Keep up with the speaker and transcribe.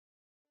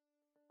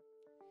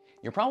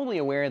You're probably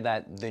aware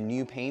that the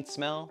new paint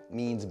smell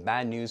means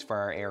bad news for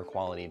our air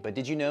quality, but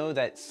did you know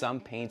that some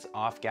paint's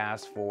off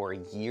gas for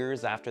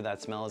years after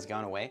that smell has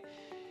gone away?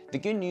 The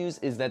good news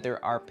is that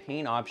there are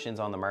paint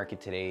options on the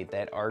market today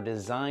that are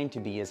designed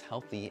to be as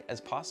healthy as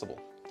possible.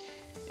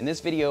 In this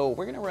video,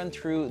 we're going to run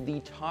through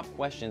the top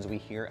questions we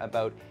hear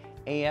about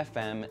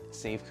AFM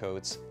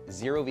Safecoat's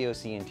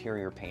Zero-VOC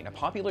Interior paint, a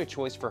popular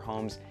choice for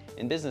homes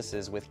and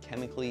businesses with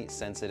chemically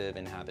sensitive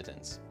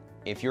inhabitants.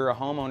 If you're a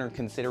homeowner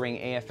considering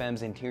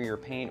AFM's interior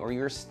paint, or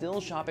you're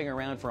still shopping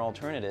around for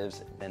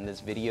alternatives, then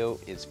this video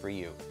is for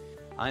you.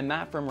 I'm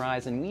Matt from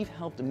Rise, and we've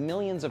helped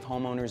millions of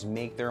homeowners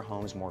make their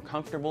homes more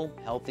comfortable,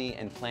 healthy,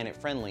 and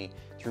planet-friendly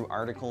through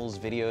articles,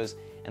 videos,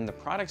 and the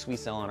products we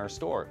sell on our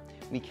store.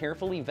 We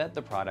carefully vet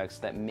the products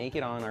that make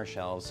it on our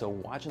shelves, so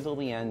watch until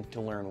the end to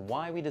learn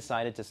why we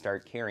decided to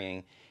start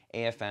carrying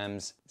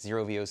AFM's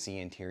Zero-VOC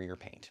Interior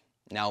paint.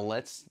 Now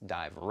let's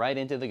dive right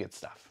into the good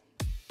stuff.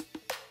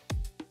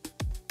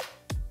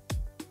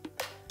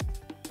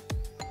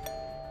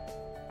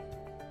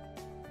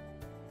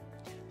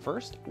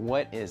 First,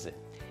 what is it?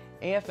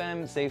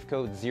 AFM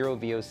Safecoat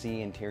Zero-VOC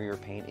Interior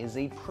paint is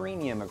a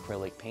premium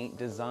acrylic paint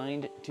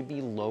designed to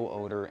be low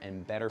odor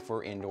and better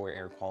for indoor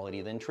air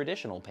quality than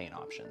traditional paint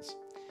options.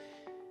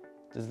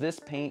 Does this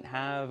paint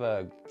have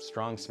a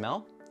strong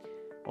smell?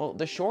 Well,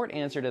 the short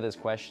answer to this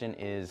question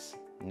is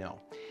no.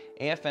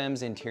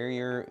 AFM's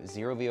interior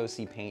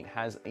Zero-VOC paint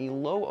has a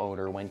low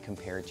odor when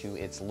compared to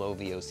its low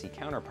VOC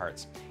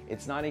counterparts.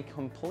 It's not a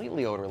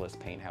completely odorless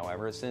paint,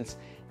 however, since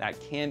that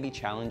can be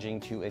challenging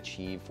to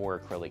achieve for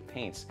acrylic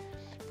paints.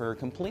 For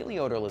completely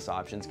odorless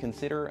options,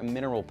 consider a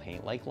mineral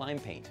paint like lime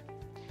paint.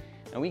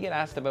 Now, we get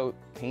asked about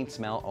paint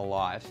smell a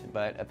lot,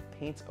 but a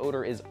paint's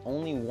odor is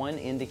only one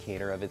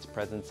indicator of its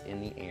presence in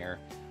the air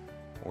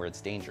or its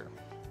danger.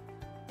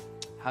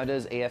 How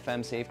does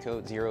AFM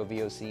Safecoat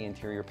Zero-VOC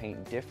Interior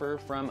paint differ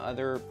from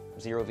other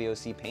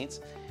Zero-VOC paints?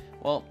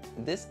 Well,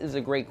 this is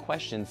a great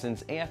question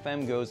since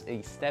AFM goes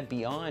a step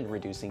beyond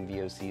reducing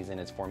VOCs in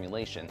its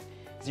formulation.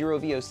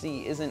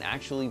 Zero-VOC isn't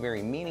actually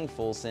very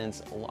meaningful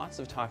since lots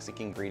of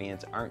toxic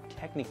ingredients aren't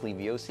technically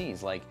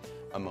VOCs like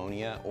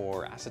ammonia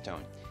or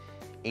acetone.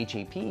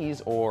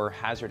 HAPs, or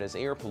hazardous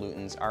air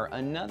pollutants, are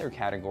another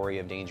category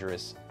of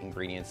dangerous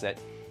ingredients that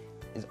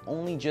is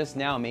only just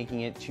now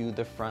making it to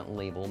the front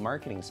label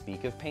marketing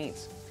speak of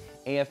paints.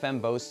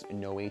 AFM boasts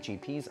no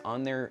HAPs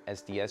on their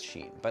SDS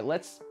sheet, but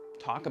let's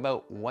talk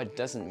about what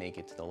doesn't make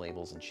it to the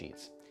labels and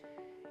sheets.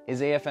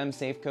 Is AFM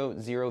Safecoat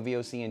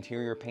Zero-VOC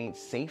Interior paint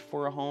safe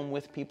for a home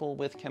with people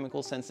with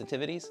chemical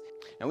sensitivities?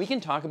 Now, we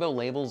can talk about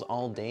labels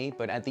all day,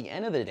 but at the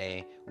end of the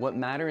day, what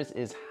matters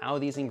is how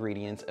these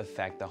ingredients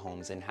affect the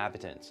home's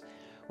inhabitants.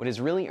 What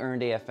has really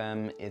earned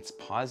AFM its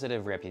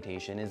positive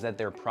reputation is that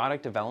their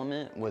product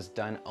development was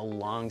done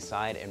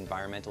alongside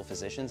environmental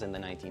physicians in the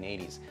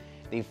 1980s.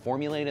 They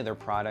formulated their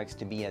products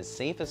to be as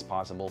safe as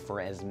possible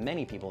for as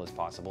many people as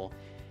possible,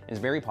 and is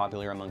very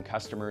popular among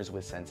customers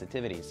with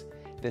sensitivities.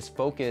 This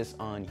focus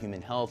on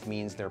human health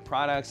means their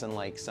products,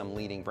 unlike some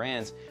leading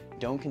brands,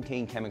 don't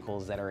contain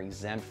chemicals that are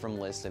exempt from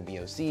lists of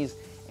VOCs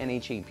and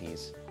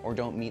HAPs, or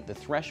don't meet the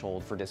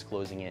threshold for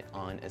disclosing it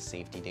on a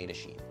safety data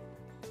sheet.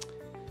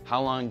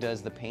 How long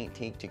does the paint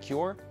take to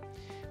cure?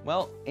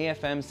 Well,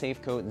 AFM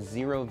Safecoat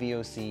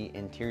Zero-VOC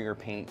Interior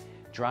paint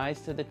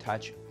dries to the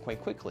touch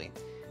quite quickly,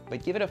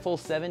 but give it a full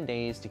 7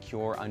 days to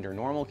cure under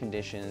normal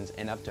conditions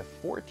and up to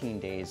 14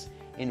 days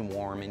in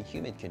warm and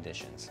humid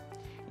conditions.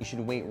 You should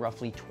wait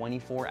roughly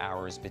 24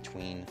 hours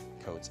between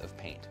coats of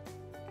paint.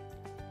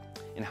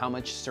 And how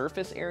much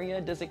surface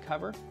area does it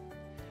cover?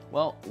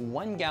 Well,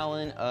 1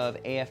 gallon of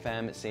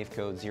AFM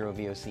Safecoat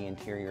Zero-VOC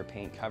Interior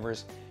paint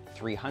covers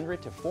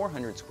 300 to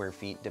 400 square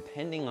feet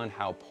depending on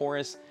how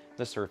porous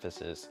the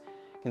surface is.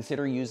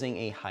 Consider using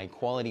a high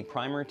quality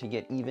primer to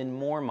get even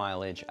more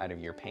mileage out of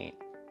your paint.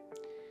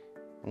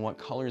 And what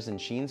colors and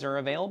sheens are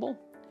available?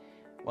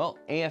 Well,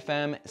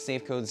 AFM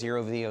Safecoat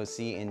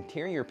Zero-VOC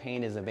Interior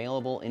paint is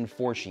available in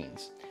 4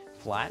 sheens: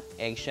 flat,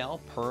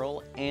 eggshell,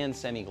 pearl, and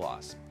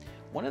semi-gloss.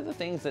 One of the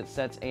things that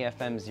sets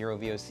AFM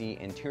Zero-VOC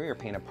Interior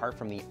paint apart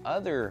from the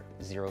other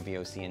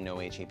Zero-VOC and no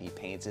HAP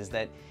paints is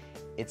that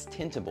it's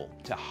tintable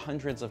to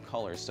hundreds of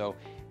colors, so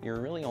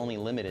you're really only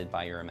limited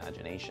by your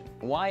imagination.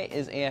 Why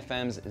is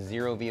AFM's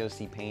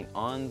Zero-VOC paint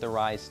on the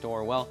Rise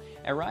store? Well,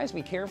 at Rise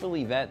we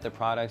carefully vet the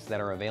products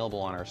that are available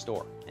on our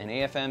store, and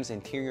AFM's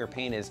interior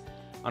paint is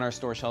on our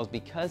store shelves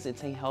because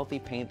it's a healthy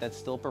paint that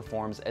still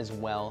performs as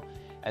well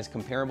as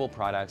comparable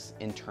products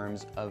in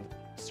terms of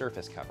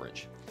surface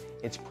coverage.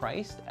 It's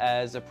priced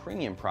as a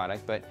premium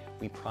product, but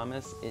we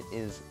promise it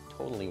is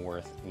totally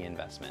worth the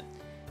investment.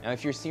 Now,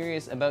 if you're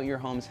serious about your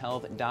home's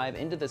health, dive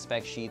into the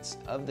spec sheets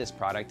of this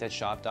product at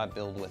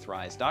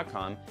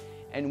shop.buildwithrise.com,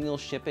 and we'll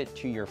ship it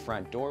to your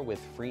front door with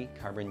free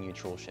carbon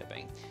neutral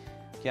shipping.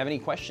 If you have any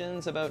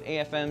questions about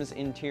AFM's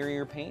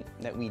interior paint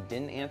that we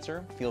didn't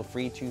answer, feel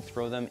free to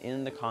throw them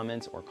in the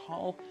comments or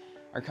call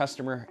our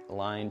customer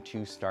line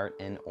to start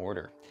an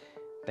order.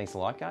 Thanks a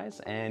lot, guys,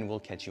 and we'll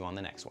catch you on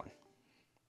the next one.